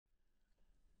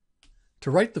To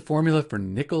write the formula for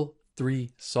nickel 3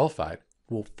 sulfide,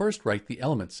 we'll first write the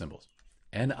element symbols.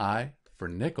 Ni for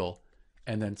nickel,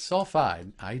 and then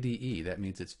sulfide, IDE, that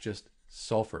means it's just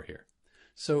sulfur here.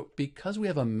 So because we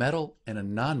have a metal and a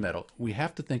nonmetal, we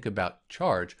have to think about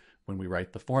charge when we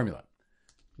write the formula.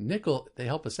 Nickel, they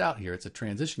help us out here. It's a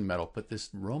transition metal, but this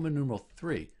Roman numeral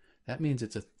 3, that means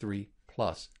it's a 3+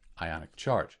 ionic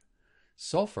charge.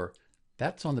 Sulfur,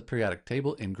 that's on the periodic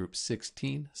table in group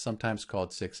 16, sometimes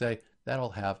called 6A.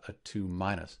 That'll have a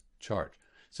 2- charge.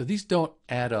 So these don't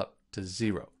add up to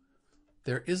 0.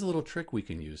 There is a little trick we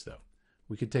can use though.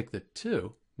 We could take the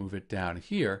 2, move it down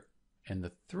here, and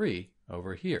the 3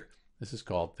 over here. This is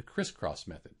called the crisscross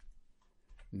method.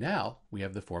 Now we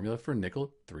have the formula for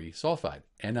nickel 3 sulfide,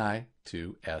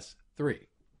 Ni2S3.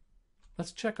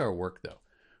 Let's check our work though.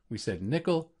 We said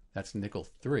nickel, that's nickel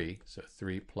 3, so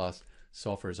 3+,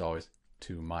 sulfur is always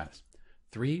 2-.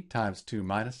 3 times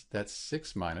 2-, that's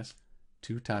 6-.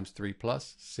 2 times 3+,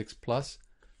 6+,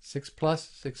 6+,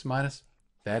 6-,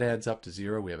 that adds up to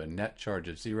 0. We have a net charge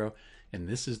of 0, and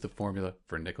this is the formula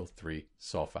for nickel 3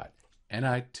 sulfide,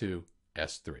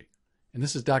 Ni2S3. And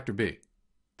this is Dr. B.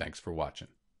 Thanks for watching.